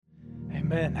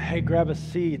Amen. Hey, grab a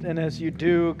seat. And as you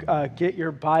do, get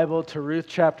your Bible to Ruth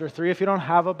chapter 3. If you don't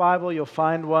have a Bible, you'll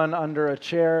find one under a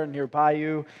chair nearby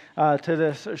you to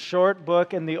this short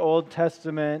book in the Old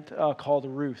Testament called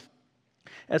Ruth.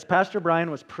 As Pastor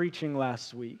Brian was preaching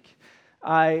last week,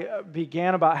 I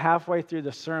began about halfway through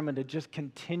the sermon to just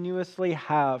continuously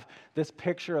have this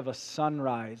picture of a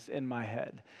sunrise in my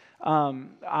head.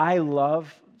 I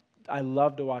love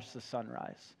to watch the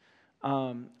sunrise.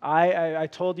 I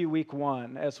told you week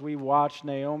one, as we watched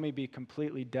Naomi be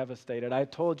completely devastated, I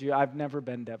told you I've never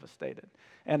been devastated.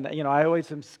 And, I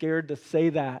always am scared to say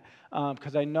that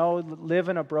because I know live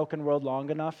in a broken world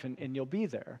long enough and you'll be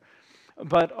there.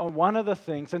 But one of the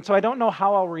things, and so I don't know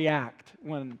how I'll react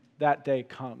when that day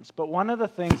comes, but one of the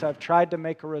things I've tried to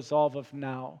make a resolve of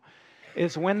now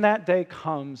is when that day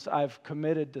comes, I've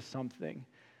committed to something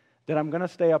that I'm going to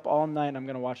stay up all night and I'm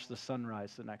going to watch the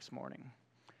sunrise the next morning,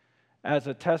 as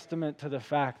a testament to the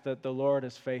fact that the Lord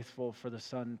is faithful for the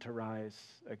sun to rise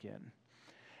again.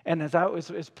 And as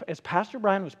Pastor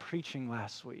Brian was preaching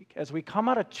last week, as we come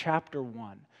out of chapter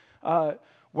 1,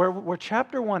 where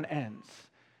chapter 1 ends,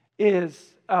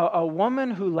 is a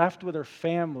woman who left with her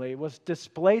family, was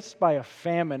displaced by a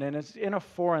famine and is in a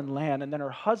foreign land, and then her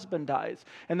husband dies,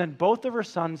 and then both of her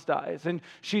sons dies, and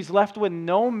she's left with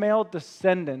no male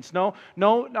descendants, no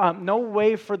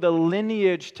way for the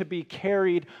lineage to be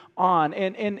carried on,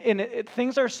 and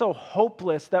things are so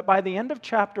hopeless that by the end of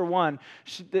chapter 1,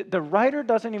 the writer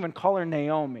doesn't even call her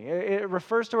Naomi. It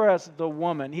refers to her as the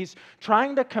woman. He's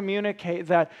trying to communicate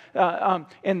that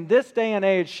in this day and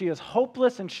age, she is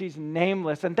hopeless and she's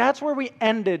nameless. And that's where we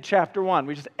ended chapter 1.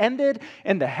 We just ended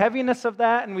in the heaviness of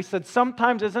that, and we said,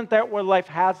 sometimes isn't that where life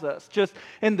has us? Just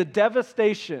in the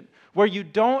devastation, where you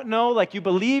don't know, like you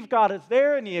believe God is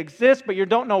there and He exists, but you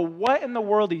don't know what in the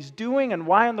world He's doing and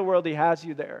why in the world He has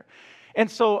you there. And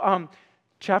so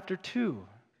chapter 2,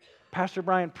 Pastor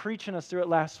Brian preaching us through it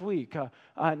last week.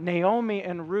 Naomi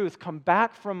and Ruth come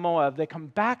back from Moab. They come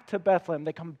back to Bethlehem.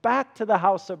 They come back to the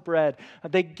house of bread.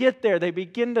 They get there. They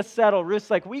begin to settle.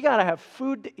 Ruth's like, we got to have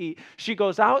food to eat. She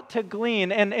goes out to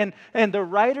glean. And the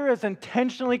writer is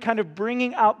intentionally kind of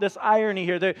bringing out this irony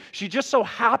here that she just so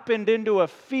happened into a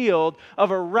field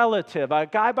of a relative, a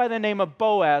guy by the name of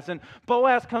Boaz. And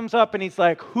Boaz comes up and he's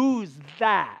like, who's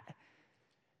that?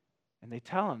 And they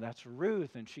tell him, that's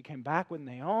Ruth, and she came back with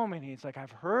Naomi, and he's like,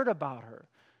 I've heard about her.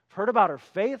 I've heard about her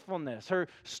faithfulness. Her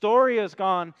story has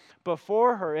gone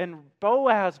before her, and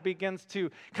Boaz begins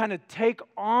to kind of take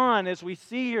on, as we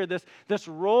see here, this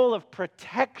role of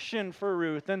protection for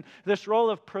Ruth, and this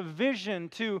role of provision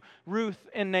to Ruth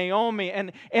and Naomi,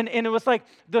 and it was like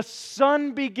the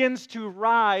sun begins to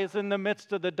rise in the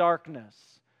midst of the darkness.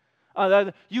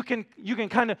 You can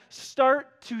kind of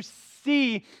start to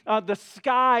see the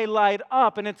sky light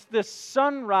up, and it's this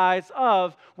sunrise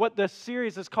of what the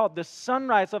series is called, the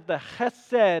sunrise of the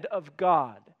Chesed of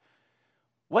God.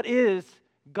 What is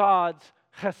God's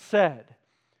Chesed?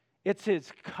 It's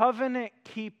His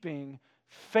covenant-keeping,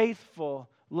 faithful,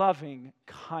 loving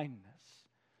kindness.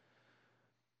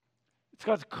 It's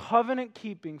God's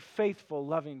covenant-keeping, faithful,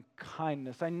 loving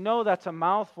kindness. I know that's a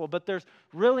mouthful, but there's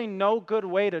really no good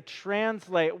way to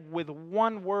translate with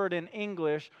one word in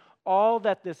English all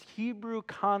that this Hebrew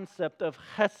concept of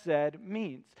chesed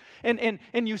means. And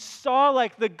you saw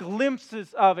like the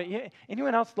glimpses of it.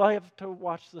 Anyone else love to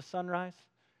watch the sunrise?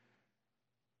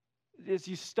 As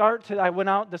you I went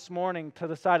out this morning to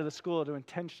the side of the school to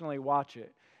intentionally watch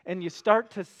it. And you start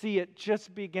to see it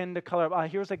just begin to color up.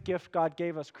 Here's a gift God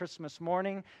gave us Christmas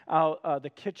morning out the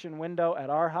kitchen window at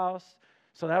our house.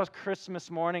 So that was Christmas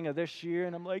morning of this year.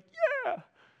 And I'm like, yeah.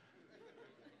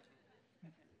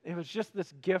 It was just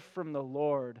this gift from the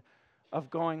Lord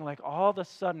of going like all of a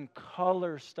sudden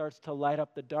color starts to light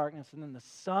up the darkness. And then the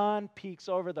sun peeks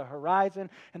over the horizon.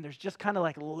 And there's just kind of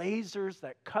like lasers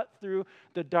that cut through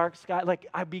the dark sky. Like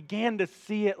I began to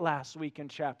see it last week in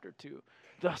chapter 2.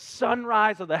 The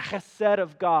sunrise of the chesed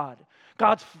of God.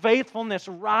 God's faithfulness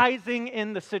rising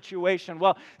in the situation.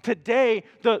 Well, today,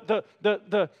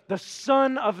 the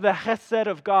sun of the chesed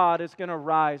of God is going to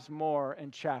rise more in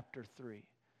chapter 3.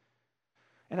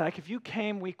 And like if you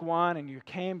came week 1 and you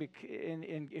came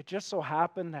and it just so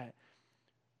happened that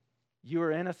you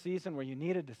were in a season where you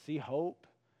needed to see hope,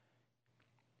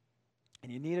 and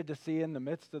you needed to see in the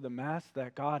midst of the mess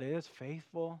that God is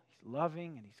faithful, He's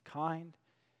loving, and He's kind.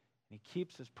 He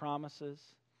keeps His promises.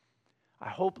 I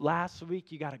hope last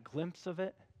week you got a glimpse of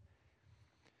it.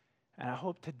 And I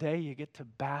hope today you get to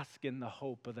bask in the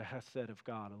hope of the Chesed of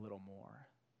God a little more.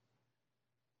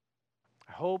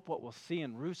 I hope what we'll see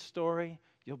in Ruth's story,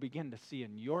 you'll begin to see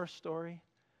in your story.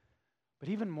 But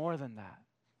even more than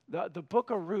that, the book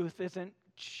of Ruth isn't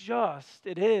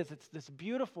It's this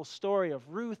beautiful story of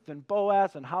Ruth and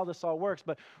Boaz and how this all works.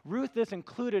 But Ruth is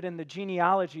included in the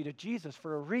genealogy to Jesus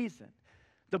for a reason.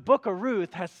 The book of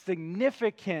Ruth has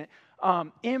significant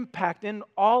impact in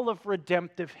all of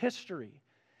redemptive history.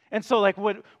 And so like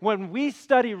when we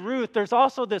study Ruth, there's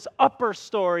also this upper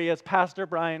story, as Pastor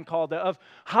Brian called it, of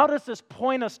how does this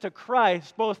point us to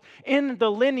Christ, both in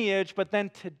the lineage, but then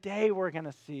today we're going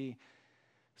to see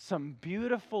some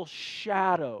beautiful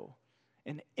shadow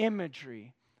and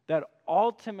imagery that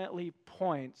ultimately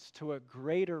points to a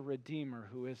greater Redeemer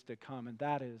who is to come, and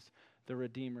that is the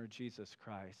Redeemer, Jesus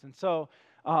Christ. And so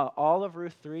all of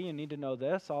Ruth 3, you need to know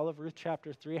this, all of Ruth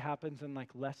chapter 3 happens in like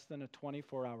less than a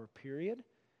 24-hour period.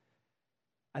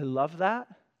 I love that.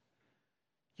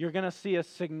 You're going to see a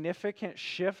significant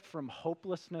shift from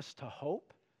hopelessness to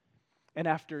hope. And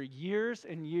after years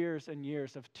and years and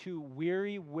years of two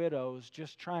weary widows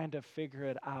just trying to figure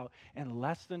it out, in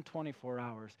less than 24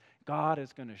 hours, God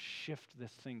is going to shift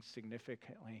this thing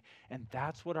significantly. And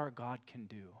that's what our God can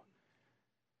do.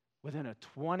 Within a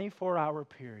 24-hour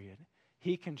period,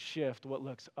 He can shift what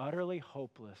looks utterly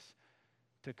hopeless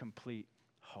to complete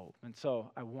hope. And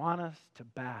so I want us to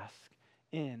bask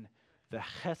in the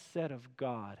chesed of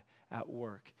God at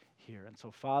work here. And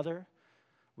so, Father,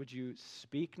 would you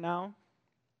speak now?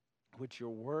 Would your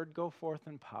word go forth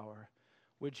in power?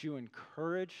 Would you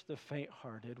encourage the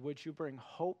faint-hearted? Would you bring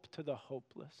hope to the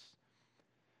hopeless?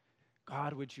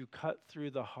 God, would you cut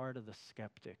through the heart of the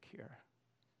skeptic here?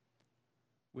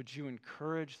 Would you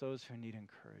encourage those who need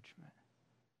encouragement?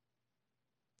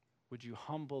 Would you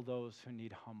humble those who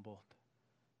need humbled?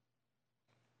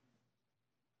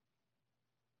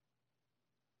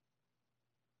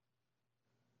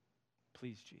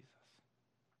 Please, Jesus.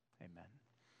 Amen.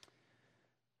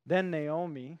 Then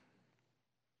Naomi,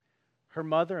 her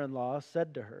mother-in-law,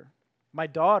 said to her, "My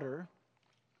daughter,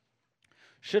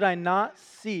 should I not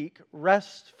seek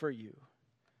rest for you,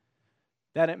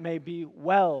 that it may be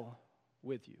well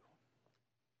with you?"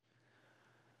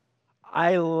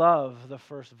 I love the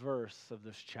first verse of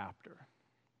this chapter.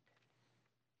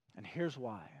 And here's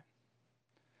why.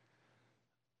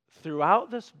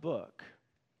 Throughout this book,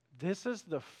 this is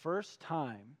the first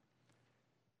time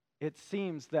it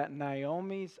seems that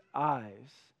Naomi's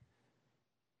eyes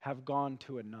have gone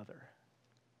to another.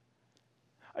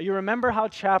 You remember how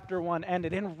chapter 1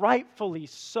 ended, and rightfully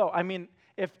so. I mean,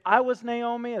 if I was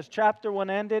Naomi as chapter 1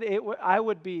 ended, I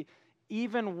would be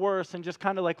even worse and just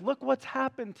kind of like, look what's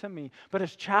happened to me. But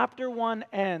as chapter 1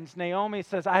 ends, Naomi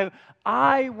says,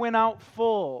 I went out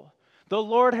full. The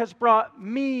Lord has brought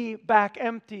me back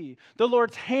empty. The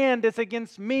Lord's hand is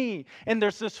against me. And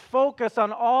there's this focus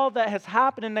on all that has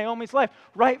happened in Naomi's life,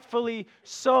 rightfully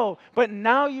so. But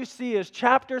now you see as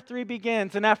chapter 3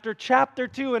 begins, and after chapter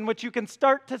 2, in which you can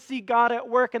start to see God at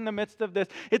work in the midst of this,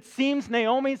 it seems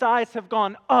Naomi's eyes have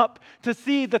gone up to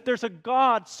see that there's a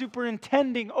God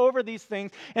superintending over these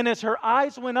things. And as her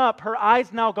eyes went up, her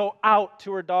eyes now go out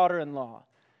to her daughter-in-law.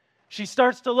 She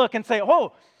starts to look and say,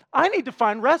 oh, I need to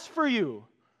find rest for you,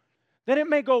 that it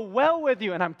may go well with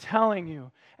you. And I'm telling you,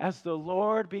 as the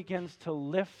Lord begins to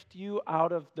lift you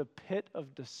out of the pit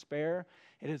of despair,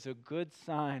 it is a good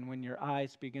sign when your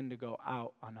eyes begin to go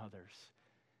out on others.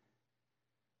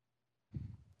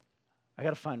 I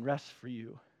got to find rest for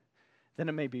you, then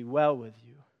it may be well with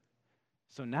you.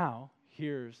 So now,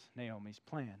 here's Naomi's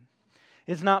plan.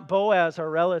 Is not Boaz our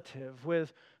relative,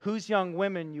 with whose young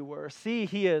women you were? See,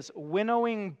 he is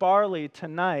winnowing barley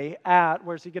tonight at,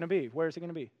 where's he going to be? Where is he going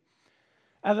to be?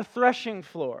 At the threshing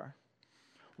floor.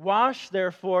 Wash,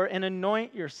 therefore, and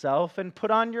anoint yourself, and put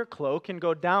on your cloak, and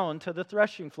go down to the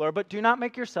threshing floor. But do not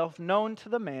make yourself known to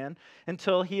the man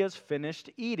until he has finished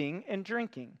eating and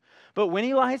drinking. But when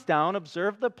he lies down,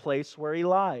 observe the place where he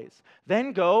lies.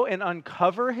 Then go and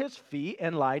uncover his feet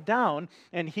and lie down,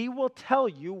 and he will tell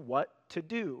you what to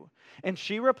do. And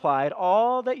she replied,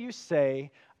 all that you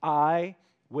say, I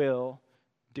will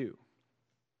do.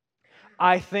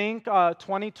 I think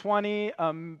 2020,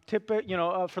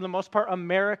 for the most part,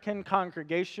 American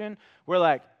congregation, we're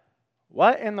like,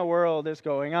 what in the world is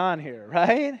going on here,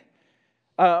 right?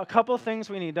 A couple of things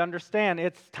we need to understand.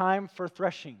 It's time for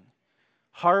threshing.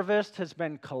 Harvest has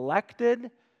been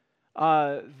collected.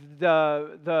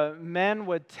 The men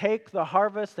would take the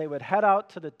harvest, they would head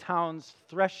out to the town's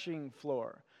threshing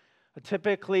floor. It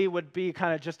typically would be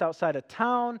kind of just outside of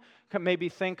town. Could maybe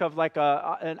think of like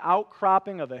an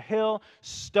outcropping of a hill,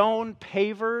 stone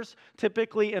pavers,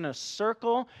 typically in a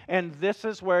circle, and this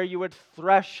is where you would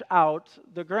thresh out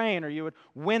the grain, or you would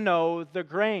winnow the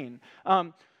grain.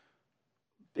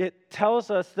 it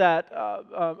tells us that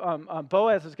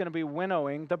Boaz is going to be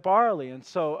winnowing the barley. And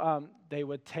so they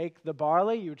would take the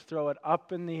barley, you'd throw it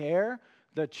up in the air,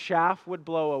 the chaff would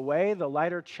blow away, the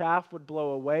lighter chaff would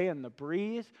blow away in the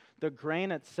breeze, the grain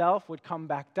itself would come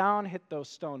back down, hit those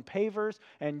stone pavers,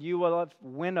 and you will have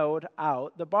winnowed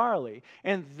out the barley.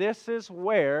 And this is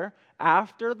where,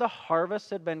 after the harvest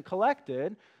had been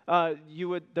collected,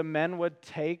 the men would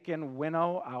take and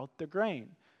winnow out the grain.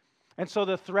 And so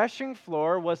the threshing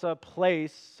floor was a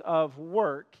place of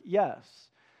work, yes.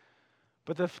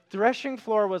 But the threshing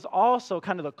floor was also,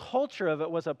 kind of the culture of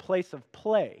it was a place of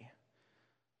play.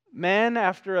 Men,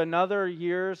 after another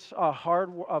year's hard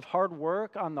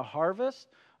work on the harvest,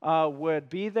 would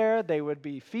be there. They would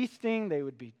be feasting. They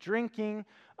would be drinking.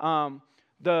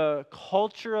 The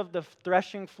culture of the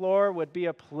threshing floor would be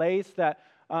a place that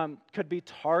could be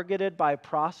targeted by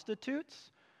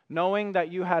prostitutes, knowing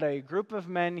that you had a group of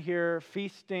men here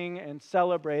feasting and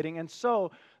celebrating. And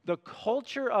so the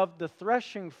culture of the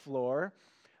threshing floor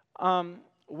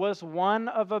was one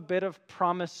of a bit of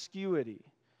promiscuity.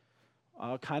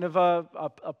 Kind of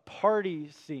a party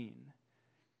scene.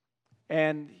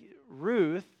 And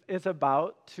Ruth is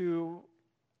about to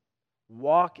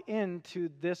walk into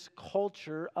this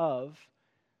culture of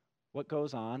what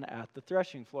goes on at the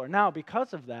threshing floor. Now,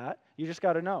 because of that, you just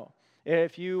got to know.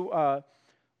 If you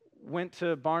went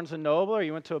to Barnes & Noble or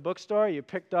you went to a bookstore, you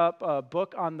picked up a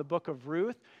book on the book of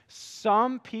Ruth,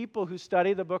 some people who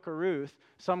study the book of Ruth,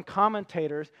 some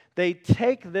commentators, they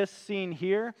take this scene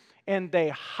here and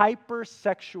they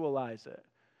hypersexualize it.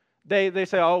 They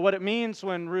say, oh, what it means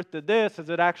when Ruth did this is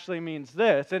it actually means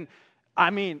this. And I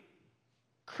mean,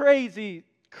 crazy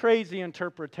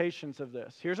interpretations of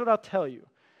this. Here's what I'll tell you.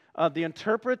 The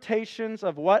interpretations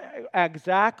of what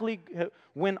exactly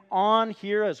went on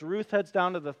here as Ruth heads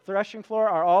down to the threshing floor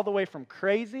are all the way from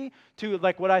crazy to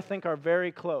like what I think are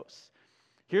very close.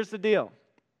 Here's the deal.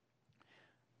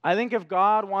 I think if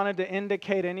God wanted to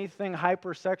indicate anything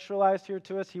hypersexualized here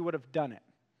to us, he would have done it.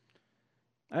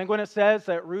 I think when it says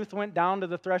that Ruth went down to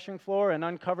the threshing floor and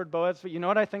uncovered Boaz's feet, you know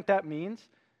what I think that means?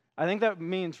 I think that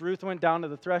means Ruth went down to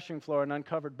the threshing floor and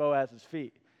uncovered Boaz's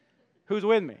feet. Who's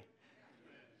with me?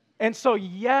 And so,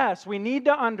 yes, we need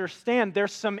to understand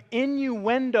there's some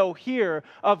innuendo here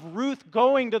of Ruth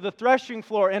going to the threshing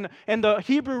floor and the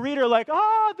Hebrew reader like,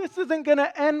 this isn't going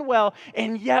to end well.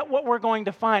 And yet what we're going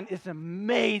to find is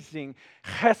amazing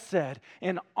chesed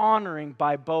and honoring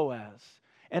by Boaz,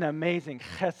 and amazing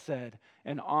chesed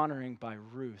and honoring by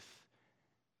Ruth.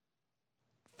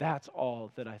 That's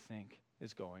all that I think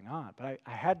is going on. But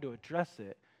I had to address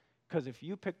it. Because if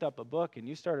you picked up a book and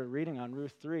you started reading on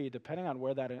Ruth 3, depending on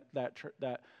where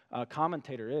that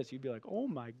commentator is, you'd be like, oh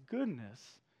my goodness,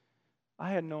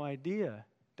 I had no idea.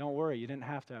 Don't worry, you didn't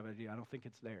have to have an idea. I don't think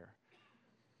it's there.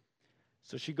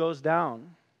 So she goes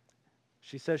down.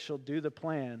 She says she'll do the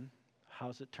plan.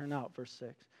 How's it turn out? Verse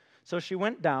 6. So she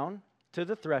went down to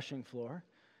the threshing floor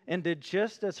and did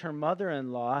just as her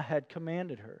mother-in-law had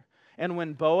commanded her. And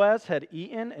when Boaz had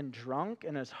eaten and drunk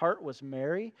and his heart was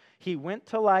merry, he went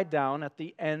to lie down at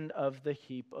the end of the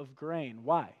heap of grain.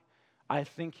 Why? I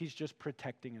think he's just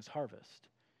protecting his harvest.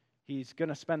 He's going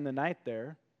to spend the night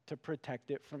there to protect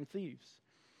it from thieves.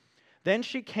 Then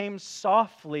she came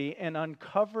softly and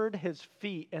uncovered his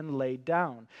feet and lay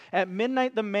down. At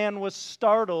midnight the man was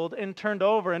startled and turned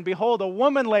over, and behold, a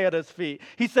woman lay at his feet.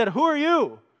 He said, "Who are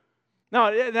you?"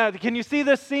 Now, can you see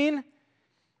this scene?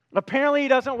 Apparently, he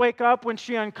doesn't wake up when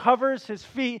she uncovers his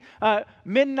feet.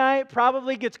 Midnight,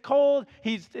 probably gets cold.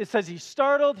 It says he's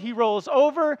startled. He rolls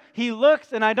over. He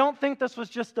looks, and I don't think this was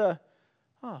just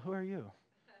who are you?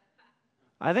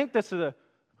 I think this is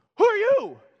who are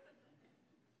you?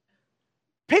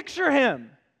 Picture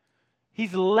him.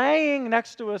 He's laying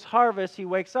next to his harvest. He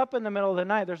wakes up in the middle of the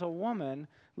night. There's a woman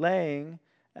laying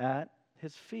at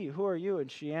his feet. Who are you?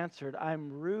 And she answered,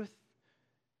 I'm Ruth,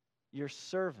 your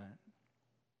servant.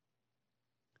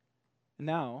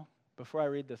 Now, before I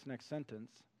read this next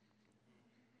sentence,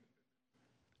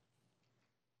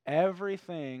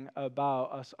 everything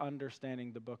about us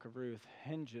understanding the book of Ruth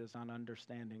hinges on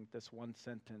understanding this one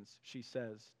sentence she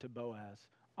says to Boaz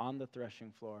on the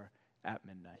threshing floor at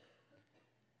midnight.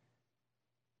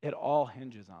 It all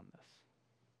hinges on this.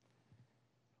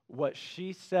 What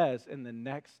she says in the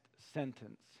next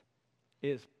sentence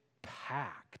is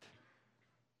packed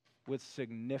with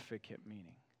significant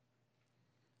meaning.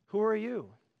 Who are you?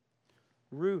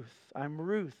 Ruth. I'm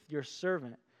Ruth, your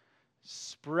servant.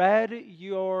 Spread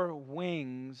your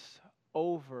wings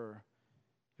over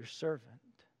your servant,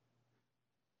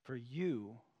 for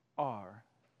you are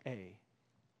a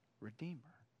redeemer.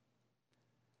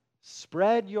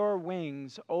 Spread your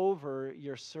wings over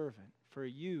your servant, for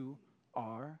you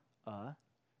are a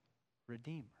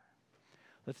redeemer.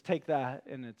 Let's take that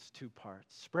in its two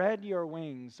parts. Spread your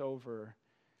wings over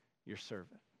your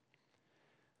servant.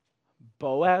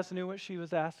 Boaz knew what she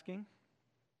was asking.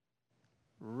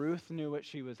 Ruth knew what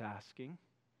she was asking.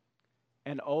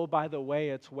 And oh, by the way,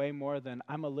 it's way more than,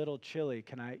 I'm a little chilly,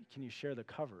 can you share the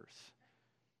covers?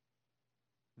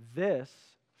 This,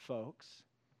 folks,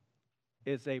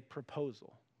 is a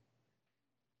proposal.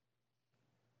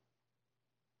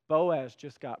 Boaz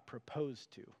just got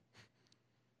proposed to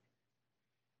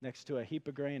next to a heap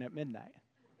of grain at midnight.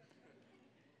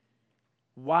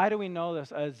 Why do we know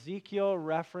this? Ezekiel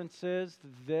references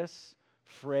this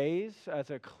phrase as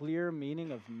a clear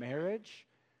meaning of marriage.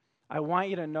 I want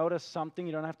you to notice something.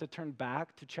 You don't have to turn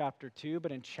back to chapter 2,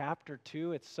 but in chapter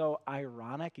 2, it's so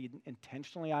ironic,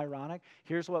 intentionally ironic.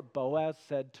 Here's what Boaz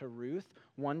said to Ruth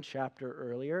one chapter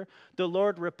earlier. The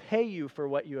Lord repay you for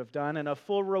what you have done, and a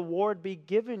full reward be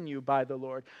given you by the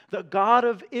Lord, the God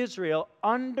of Israel,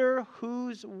 under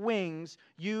whose wings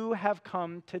you have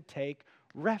come to take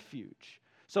refuge.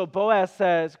 So Boaz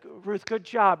says, Ruth, good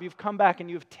job. You've come back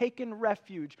and you've taken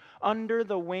refuge under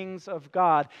the wings of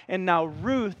God. And now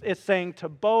Ruth is saying to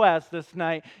Boaz this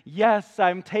night, yes,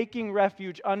 I'm taking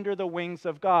refuge under the wings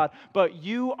of God, but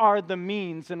you are the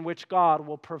means in which God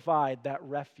will provide that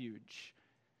refuge.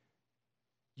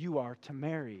 You are to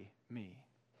marry me.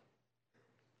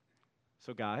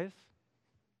 So guys,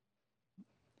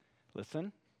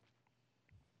 listen.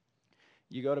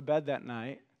 You go to bed that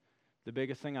night. The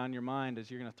biggest thing on your mind is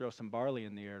you're going to throw some barley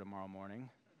in the air tomorrow morning.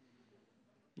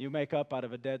 You make up out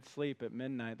of a dead sleep at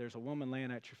midnight. There's a woman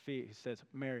laying at your feet who says,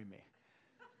 marry me.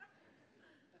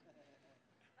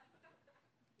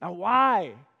 Now,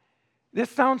 why?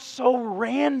 This sounds so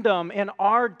random in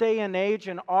our day and age,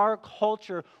 in our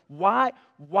culture. Why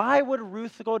would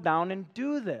Ruth go down and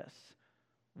do this?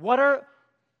 What are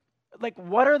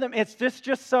them? Is this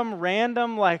just some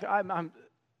random,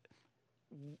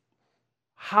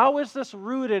 how is this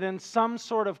rooted in some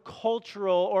sort of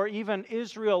cultural or even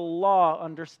Israel law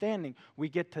understanding? We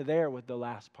get to there with the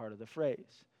last part of the phrase.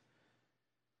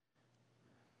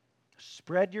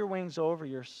 Spread your wings over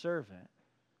your servant.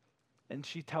 And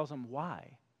she tells him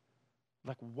why.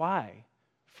 Why?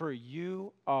 For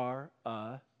you are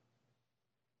a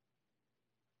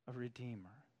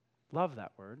redeemer. Love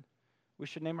that word. We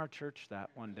should name our church that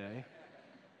one day.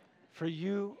 For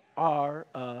you are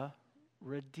a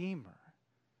redeemer.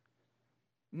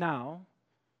 Now,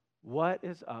 what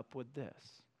is up with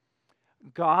this?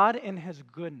 God in his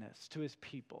goodness to his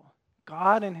people,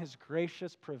 God in his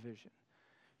gracious provision,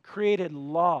 created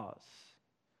laws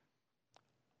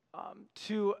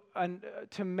to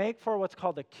make for what's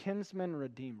called a kinsman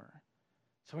redeemer.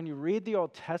 So when you read the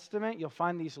Old Testament, you'll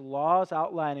find these laws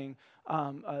outlining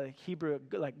Hebrew,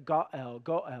 like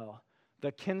Goel,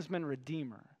 the kinsman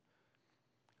redeemer.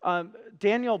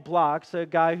 Daniel Blocks, a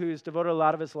guy who's devoted a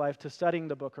lot of his life to studying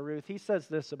the book of Ruth, he says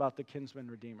this about the kinsman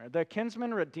redeemer. The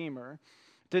kinsman redeemer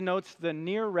denotes the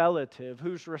near relative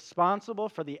who's responsible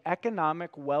for the economic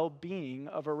well-being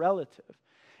of a relative.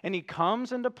 And he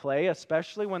comes into play,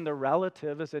 especially when the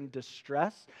relative is in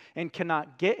distress and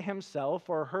cannot get himself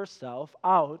or herself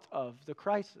out of the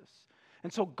crisis.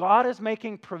 And so God is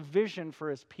making provision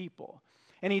for his people.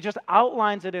 And he just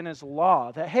outlines it in his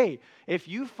law that, hey, if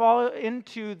you fall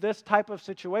into this type of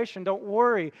situation, don't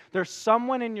worry. There's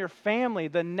someone in your family,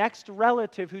 the next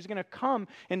relative, who's going to come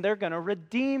and they're going to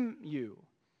redeem you.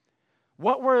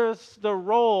 What was the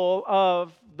role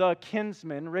of the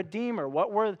kinsman redeemer?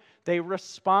 What were they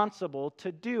responsible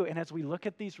to do? And as we look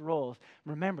at these roles,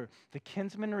 remember, the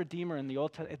kinsman redeemer in the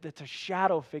Old Testament, it's a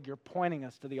shadow figure pointing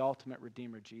us to the ultimate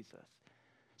redeemer, Jesus.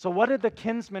 So what did the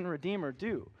kinsman redeemer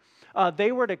do?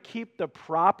 They were to keep the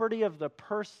property of the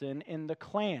person in the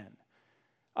clan.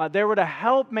 They were to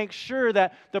help make sure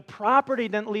that the property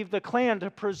didn't leave the clan,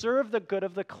 to preserve the good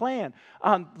of the clan.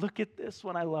 Look at this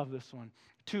one. I love this one.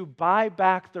 To buy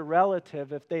back the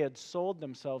relative if they had sold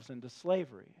themselves into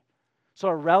slavery. So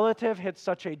a relative hits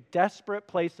such a desperate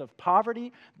place of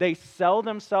poverty, they sell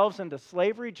themselves into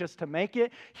slavery just to make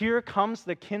it. Here comes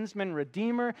the kinsman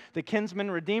redeemer. The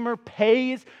kinsman redeemer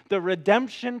pays the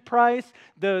redemption price.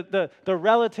 The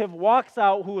relative walks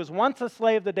out who was once a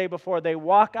slave the day before. They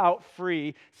walk out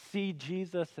free. See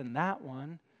Jesus in that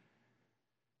one.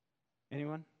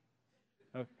 Anyone?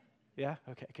 Oh, yeah?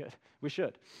 Okay, good. We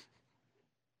should.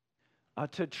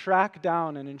 To track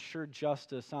down and ensure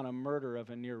justice on a murder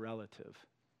of a near relative.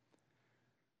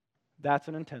 That's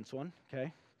an intense one,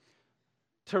 okay?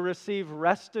 To receive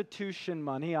restitution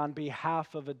money on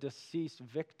behalf of a deceased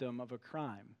victim of a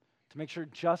crime. to make sure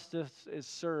justice is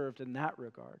served in that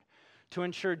regard, to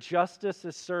ensure justice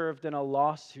is served in a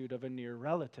lawsuit of a near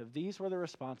relative. These were the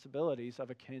responsibilities of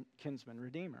a kinsman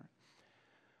redeemer.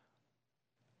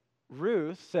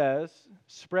 Ruth says,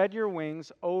 spread your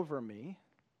wings over me,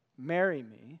 marry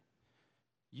me,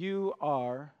 you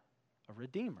are a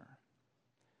redeemer.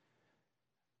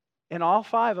 In all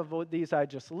 5 of these I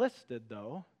just listed,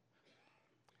 though,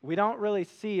 we don't really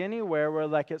see anywhere where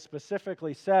like it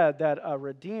specifically said that a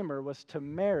redeemer was to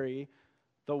marry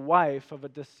the wife of a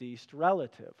deceased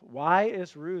relative. Why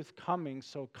is Ruth coming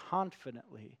so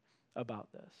confidently about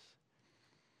this?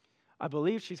 I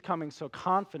believe she's coming so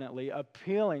confidently,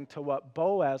 appealing to what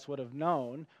Boaz would have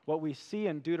known, what we see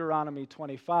in Deuteronomy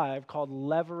 25 called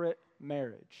levirate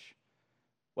marriage.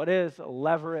 What is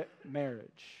levirate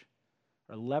marriage?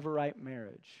 Or levirate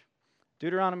marriage?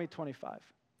 Deuteronomy 25.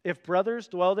 If brothers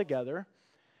dwell together,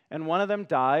 and one of them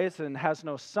dies and has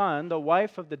no son, the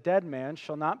wife of the dead man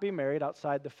shall not be married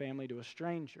outside the family to a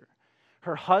stranger.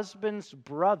 Her husband's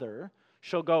brother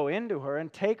shall go into her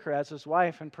and take her as his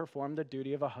wife and perform the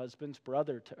duty of a husband's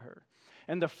brother to her.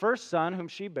 And the first son whom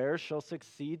she bears shall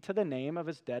succeed to the name of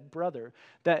his dead brother,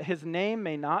 that his name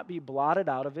may not be blotted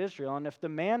out of Israel. And if the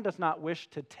man does not wish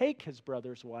to take his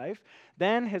brother's wife,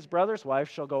 then his brother's wife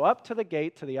shall go up to the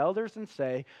gate to the elders and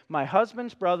say, my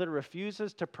husband's brother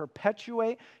refuses to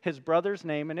perpetuate his brother's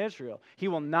name in Israel. He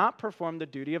will not perform the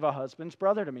duty of a husband's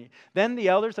brother to me. Then the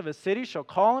elders of his city shall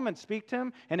call him and speak to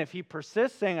him, and if he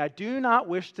persists, saying, I do not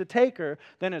wish to take her,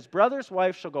 then his brother's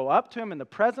wife shall go up to him in the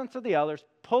presence of the elders,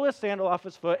 pull his sandal off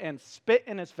his foot, and spit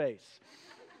in his face.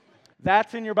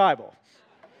 That's in your Bible.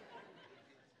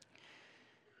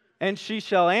 And she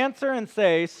shall answer and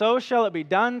say, so shall it be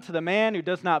done to the man who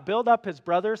does not build up his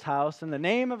brother's house, and the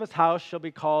name of his house shall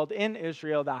be called in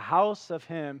Israel the house of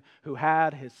him who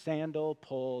had his sandal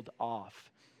pulled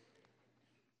off.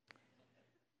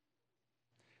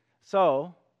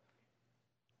 So,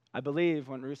 I believe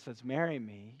when Ruth says, marry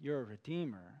me, you're a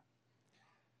redeemer,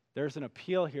 there's an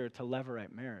appeal here to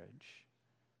levirate marriage.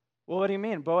 Well, what do you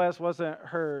mean? Boaz wasn't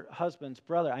her husband's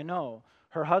brother. I know.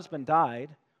 Her husband died.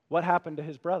 What happened to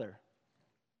his brother?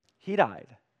 He died.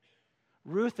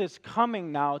 Ruth is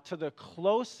coming now to the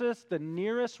closest, the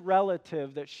nearest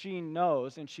relative that she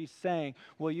knows, and she's saying,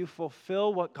 will you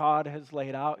fulfill what God has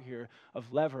laid out here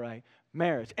of levirate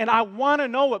marriage? And I want to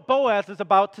know what Boaz is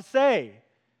about to say.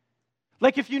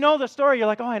 Like if you know the story, you're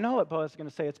like, oh, I know what Boaz is going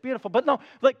to say. It's beautiful. But no,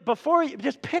 like before you,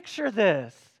 just picture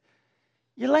this.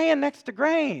 You're laying next to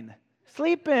grain,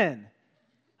 sleeping.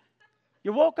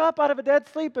 You woke up out of a dead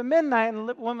sleep at midnight and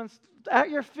the woman's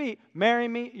at your feet. Marry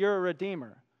me, you're a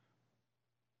redeemer.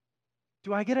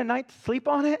 Do I get a night to sleep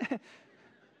on it?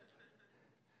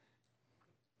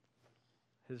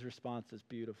 His response is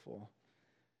beautiful.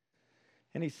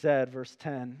 And he said, verse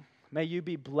 10, may you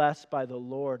be blessed by the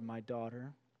Lord, my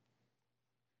daughter.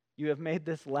 You have made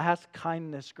this last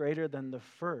kindness greater than the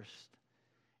first,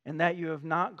 and that you have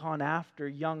not gone after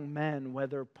young men,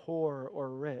 whether poor or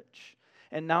rich.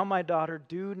 And now, my daughter,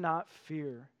 do not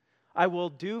fear. I will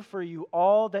do for you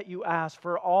all that you ask,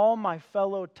 for all my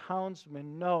fellow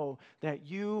townsmen know that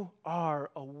you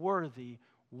are a worthy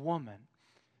woman.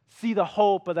 See the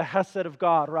hope of the Hesed of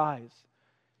God rise.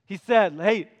 He said,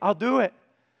 hey, I'll do it.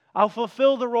 I'll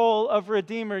fulfill the role of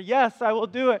Redeemer. Yes, I will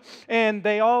do it. And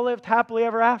they all lived happily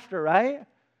ever after, right?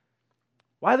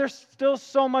 Why there's still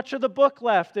so much of the book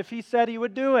left if he said he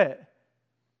would do it?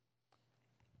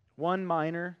 One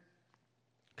minor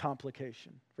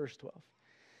complication. Verse 12.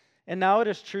 And now it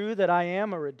is true that I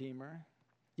am a Redeemer,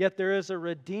 yet there is a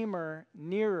Redeemer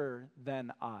nearer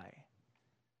than I.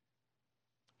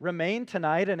 Remain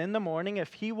tonight, and in the morning,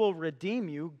 if he will redeem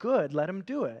you, good, let him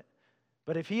do it.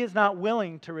 But if he is not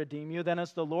willing to redeem you, then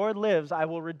as the Lord lives, I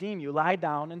will redeem you. Lie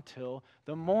down until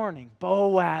the morning.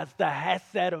 Boaz, the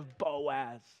Hesed of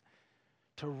Boaz.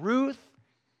 To Ruth,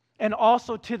 and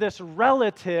also to this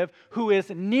relative who is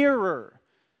nearer.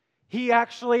 He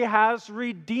actually has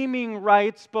redeeming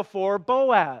rights before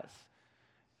Boaz.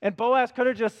 And Boaz could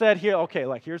have just said, here, okay,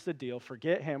 like here's the deal.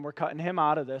 Forget him. We're cutting him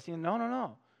out of this.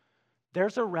 No.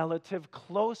 There's a relative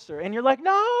closer. And you're like,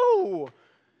 no.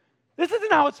 This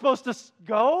isn't how it's supposed to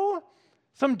go.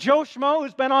 Some Joe Schmo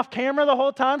who's been off camera the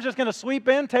whole time is just going to sweep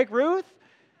in, take Ruth?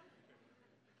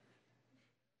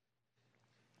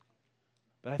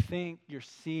 But I think you're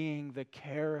seeing the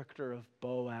character of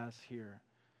Boaz here.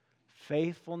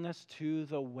 Faithfulness to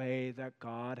the way that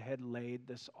God had laid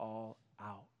this all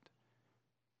out.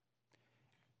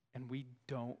 And we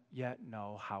don't yet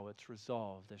know how it's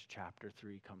resolved as chapter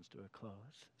 3 comes to a close.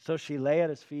 So she lay at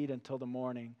his feet until the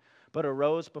morning. but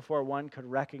arose before one could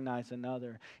recognize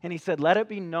another. And he said, let it not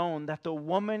be known that the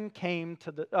woman came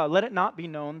to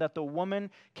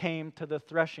the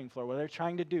threshing floor. What they're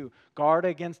trying to do, guard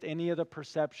against any of the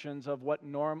perceptions of what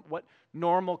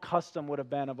normal custom would have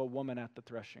been of a woman at the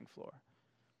threshing floor.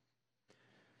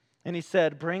 And he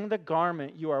said, bring the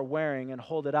garment you are wearing and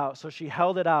hold it out. So she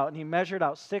held it out, and he measured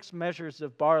out 6 measures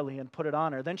of barley and put it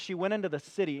on her. Then she went into the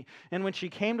city, and when she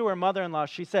came to her mother-in-law,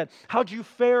 she said, how'd you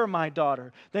fare, my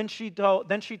daughter? Then she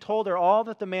told her all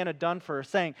that the man had done for her,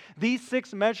 saying, these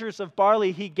 6 measures of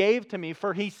barley he gave to me,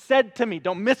 for he said to me,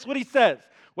 don't miss what he says.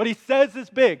 What he says is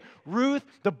big. Ruth,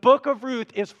 the book of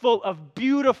Ruth is full of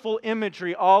beautiful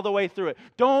imagery all the way through it.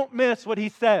 Don't miss what he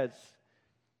says.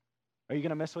 Are you going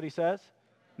to miss what he says?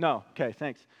 No. Okay,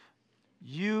 thanks.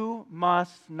 You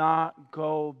must not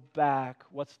go back.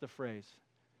 What's the phrase?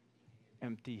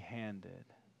 Empty-handed.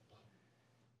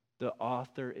 The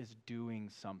author is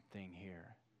doing something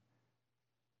here.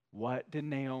 What did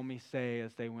Naomi say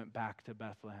as they went back to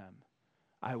Bethlehem?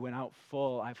 I went out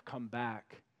full, I've come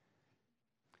back.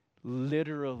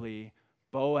 Literally,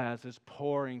 Boaz is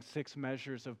pouring 6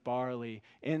 measures of barley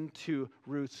into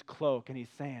Ruth's cloak, and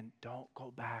he's saying, don't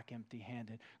go back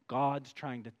empty-handed. God's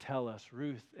trying to tell us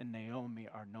Ruth and Naomi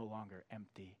are no longer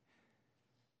empty.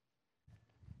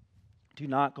 Do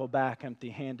not go back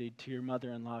empty-handed to your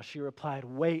mother-in-law. She replied,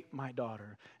 wait, my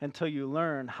daughter, until you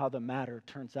learn how the matter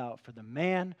turns out. For the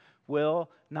man will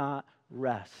not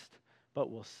rest,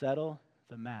 but will settle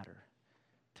the matter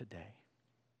today.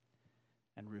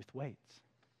 And Ruth waits.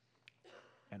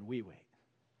 And we wait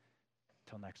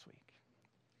till next week.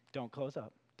 Don't close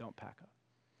up. Don't pack up.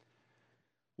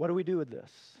 What do we do with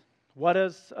this? What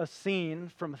is a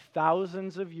scene from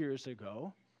thousands of years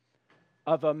ago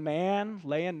of a man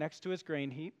laying next to his grain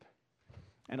heap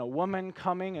and a woman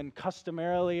coming and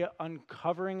customarily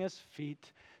uncovering his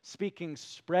feet, speaking,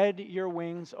 spread your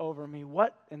wings over me?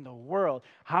 What in the world?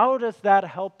 How does that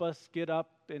help us get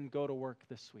up and go to work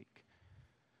this week?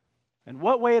 And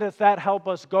what way does that help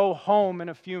us go home in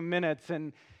a few minutes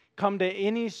and come to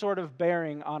any sort of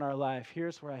bearing on our life?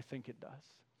 Here's where I think it does.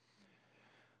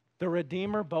 The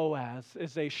Redeemer Boaz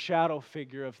is a shadow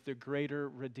figure of the greater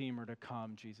Redeemer to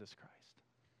come, Jesus Christ.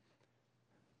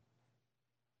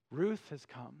 Ruth has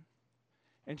come,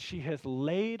 and she has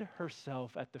laid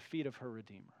herself at the feet of her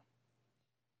Redeemer.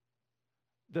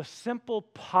 The simple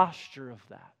posture of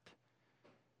that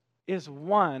is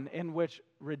one in which,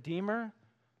 Redeemer,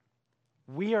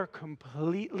 we are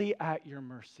completely at your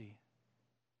mercy.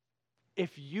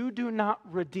 If you do not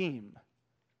redeem,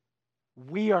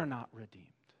 we are not redeemed.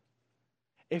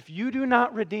 If you do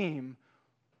not redeem,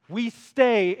 we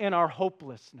stay in our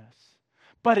hopelessness.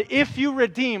 But if you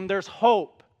redeem, there's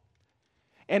hope.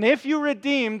 And if you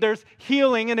redeem, there's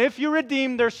healing. And if you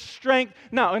redeem, there's strength.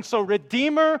 Now, and so,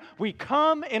 Redeemer, we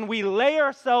come and we lay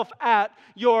ourselves at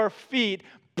your feet,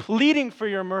 pleading for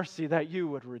your mercy that you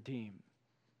would redeem.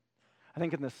 I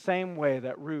think in the same way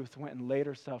that Ruth went and laid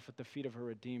herself at the feet of her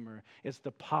Redeemer is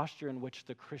the posture in which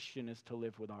the Christian is to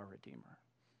live with our Redeemer.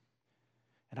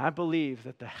 And I believe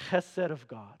that the chesed of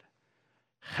God,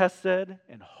 chesed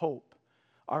and hope,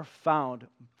 are found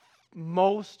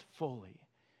most fully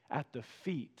at the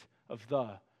feet of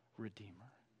the Redeemer.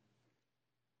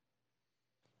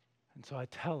 And so I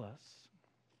tell us,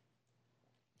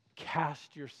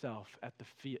 cast yourself at the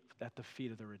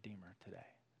feet of the Redeemer today.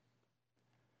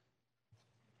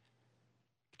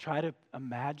 Try to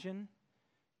imagine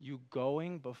you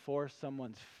going before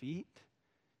someone's feet,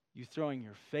 you throwing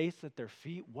your face at their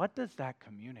feet. What does that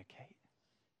communicate?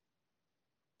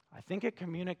 I think it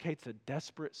communicates a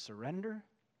desperate surrender.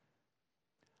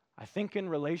 I think in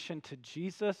relation to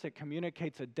Jesus, it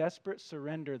communicates a desperate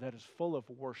surrender that is full of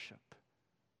worship.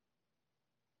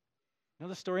 You know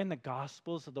the story in the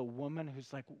Gospels of the woman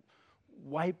who's like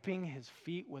wiping his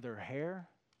feet with her hair?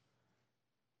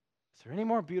 Is there any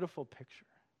more beautiful picture?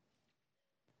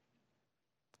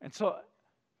 And so,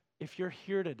 if you're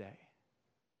here today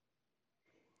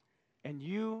and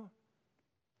you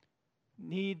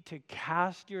need to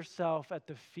cast yourself at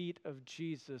the feet of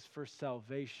Jesus for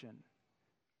salvation,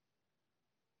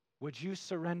 would you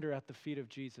surrender at the feet of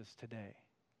Jesus today?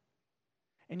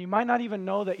 And you might not even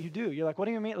know that you do. You're like, what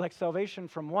do you mean? Like salvation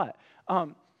from what?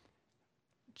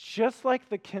 Just like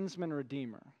the kinsman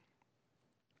redeemer,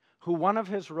 who one of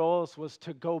his roles was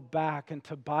to go back and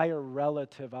to buy a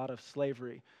relative out of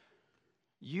slavery.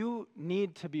 You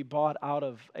need to be bought out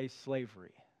of a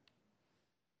slavery.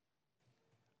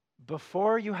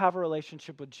 Before you have a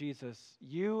relationship with Jesus,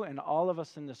 you and all of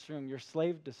us in this room, you're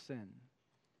slave to sin.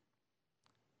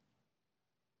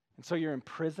 And so you're in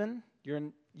prison.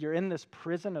 You're in this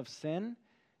prison of sin,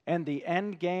 And the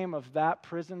end game of that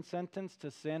prison sentence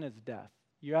to sin is death.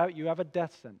 You have a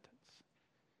death sentence.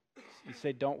 You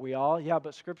say, don't we all? Yeah,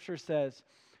 but Scripture says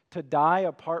to die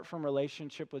apart from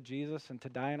relationship with Jesus and to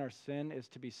die in our sin is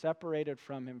to be separated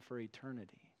from Him for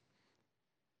eternity.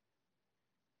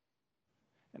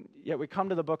 And yet we come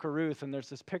to the book of Ruth, and there's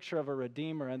this picture of a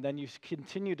redeemer, and then you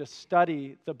continue to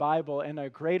study the Bible, and a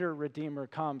greater redeemer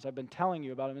comes. I've been telling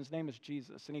you about him. His name is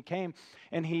Jesus. And he came,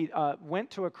 and he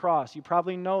went to a cross. You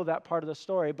probably know that part of the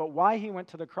story, but why he went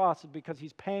to the cross is because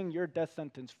he's paying your death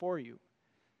sentence for you.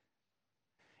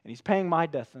 And he's paying my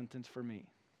death sentence for me.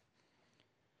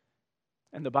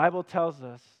 And the Bible tells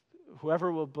us,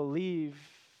 whoever will believe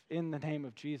in the name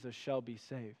of Jesus shall be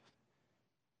saved.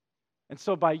 And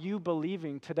so by you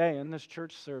believing today in this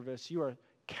church service, you are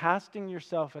casting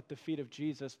yourself at the feet of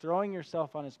Jesus, throwing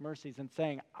yourself on His mercies and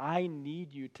saying, I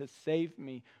need you to save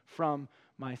me from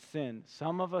my sin.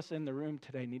 Some of us in the room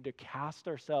today need to cast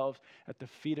ourselves at the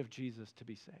feet of Jesus to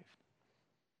be saved.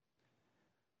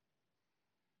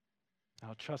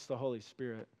 I'll trust the Holy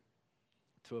Spirit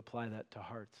to apply that to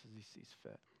hearts as He sees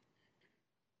fit.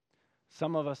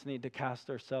 Some of us need to cast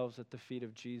ourselves at the feet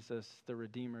of Jesus, the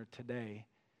Redeemer, today.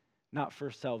 Not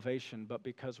for salvation, but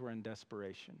because we're in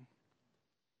desperation.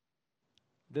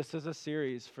 This is a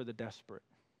series for the desperate.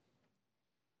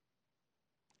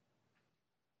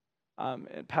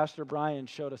 And Pastor Brian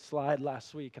showed a slide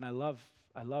last week, and I love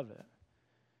it.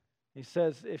 He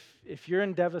says, if you're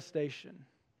in devastation,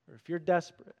 or if you're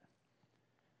desperate,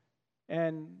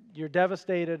 and you're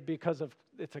devastated because of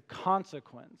it's a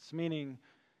consequence, meaning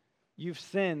you've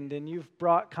sinned and you've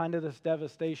brought kind of this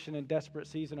devastation and desperate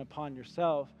season upon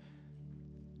yourself,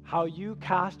 how you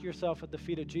cast yourself at the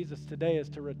feet of Jesus today is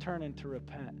to return and to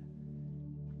repent.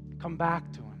 Come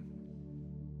back to Him.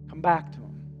 Come back to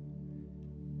Him.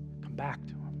 Come back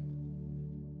to Him.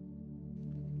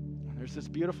 And there's this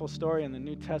beautiful story in the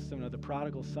New Testament of the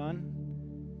prodigal son.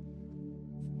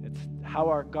 It's how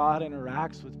our God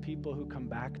interacts with people who come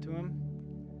back to Him.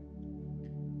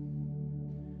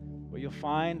 What you'll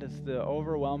find is the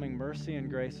overwhelming mercy and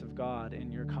grace of God in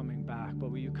your coming back.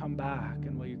 But will you come back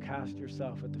and will you cast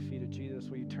yourself at the feet of Jesus?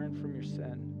 Will you turn from your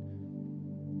sin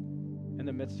in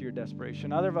the midst of your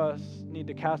desperation? Other of us need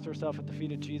to cast ourselves at the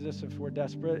feet of Jesus if we're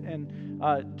desperate and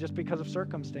just because of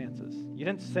circumstances. You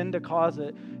didn't sin to cause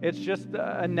it. It's just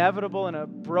inevitable in a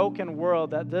broken world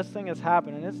that this thing has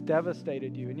happened and it's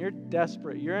devastated you and you're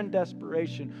desperate. You're in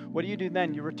desperation. What do you do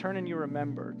then? You return and you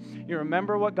remember. You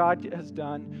remember what God has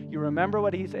done. You remember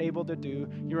what He's able to do.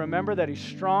 You remember that He's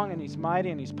strong and He's mighty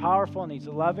and He's powerful and He's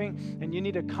loving. And you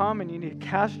need to come and you need to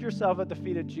cast yourself at the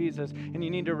feet of Jesus and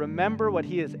you need to remember what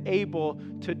He is able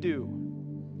to do.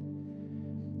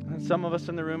 And some of us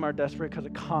in the room are desperate because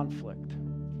of conflict.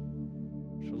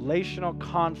 There's relational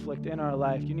conflict in our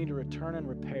life. You need to return and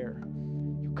repair.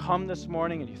 You come this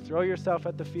morning and you throw yourself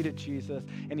at the feet of Jesus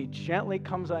and He gently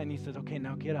comes out and He says, okay,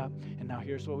 now get up and now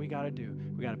here's what we got to do.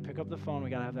 We got to pick up the phone. We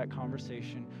got to have that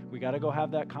conversation. We got to go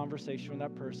have that conversation with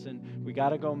that person. We got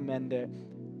to go mend it.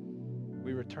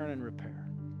 We return and repair.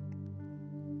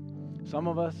 Some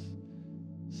of us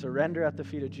surrender at the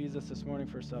feet of Jesus this morning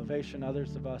for salvation,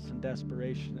 others of us in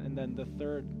desperation. And then the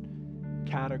third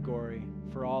category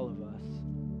for all of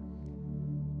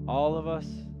us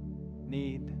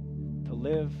need to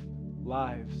live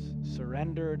lives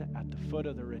surrendered at the foot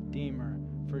of the Redeemer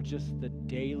for just the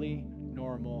daily,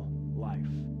 normal life.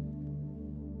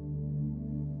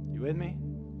 You with me?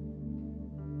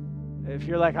 If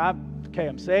you're like,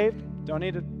 I'm saved, don't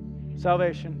need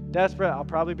salvation, desperate, I'll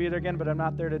probably be there again, but I'm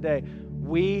not there today.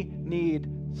 We need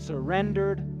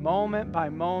surrendered moment by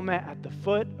moment at the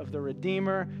foot of the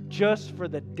Redeemer just for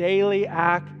the daily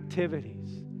activities,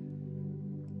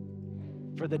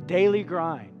 for the daily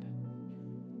grind.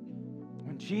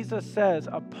 When Jesus says,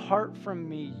 apart from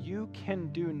me, you can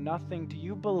do nothing, do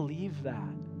you believe that?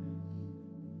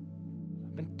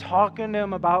 I've been talking to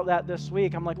Him about that this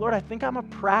week. I'm like, Lord, I think I'm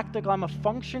a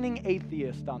functioning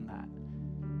atheist on that.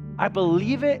 I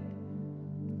believe it,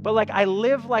 but I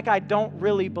live like I don't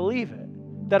really believe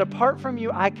it. That apart from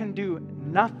you, I can do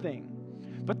nothing.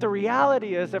 But the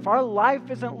reality is, if our life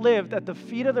isn't lived at the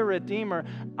feet of the Redeemer,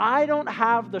 I don't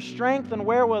have the strength and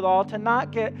wherewithal to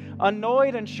not get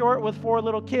annoyed and short with 4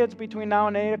 little kids between now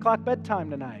and 8 o'clock bedtime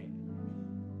tonight.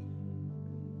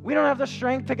 We don't have the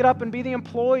strength to get up and be the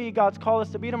employee God's called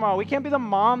us to be tomorrow. We can't be the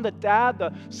mom, the dad,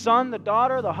 the son, the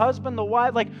daughter, the husband, the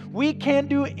wife. We can't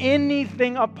do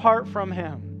anything apart from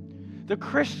Him. The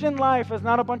Christian life is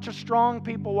not a bunch of strong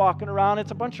people walking around.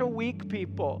 It's a bunch of weak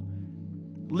people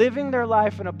living their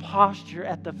life in a posture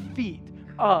at the feet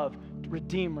of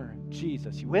Redeemer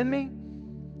Jesus. You with me?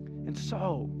 And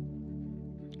so,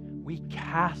 we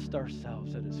cast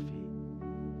ourselves at his feet,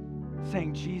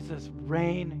 saying, Jesus,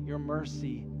 rain your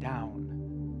mercy down.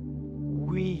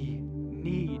 We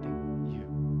need you.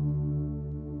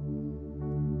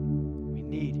 We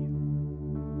need you.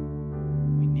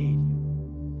 We need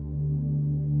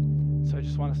you. So I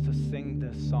just want us to sing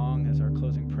this song as our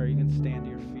closing prayer. You can stand to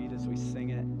your feet as we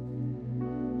sing it.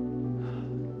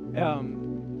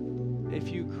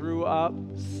 If you grew up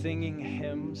singing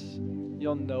hymns,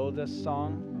 you'll know this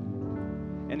song.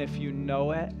 And if you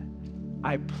know it,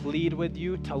 I plead with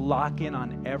you to lock in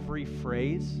on every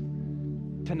phrase,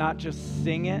 to not just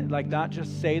sing it, like not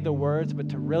just say the words, but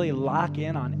to really lock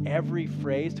in on every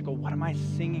phrase, to go, what am I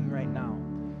singing right now?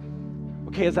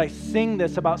 Okay, as I sing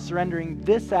this about surrendering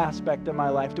this aspect of my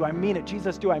life, do I mean it?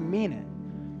 Jesus, do I mean it?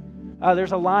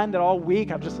 There's a line that all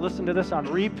week, I've just listened to this on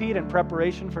repeat in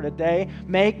preparation for today.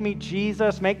 Make me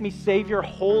Jesus, make me Savior,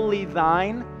 wholly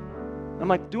thine. I'm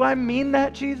like, do I mean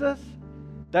that, Jesus?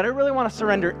 That I really want to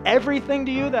surrender everything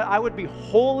to you, that I would be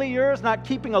wholly yours, not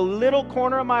keeping a little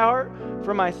corner of my heart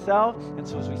for myself. And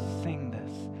so as we sing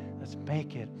this, let's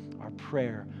make it our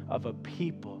prayer of a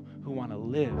people who want to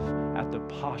live at the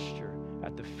posture,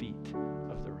 at the feet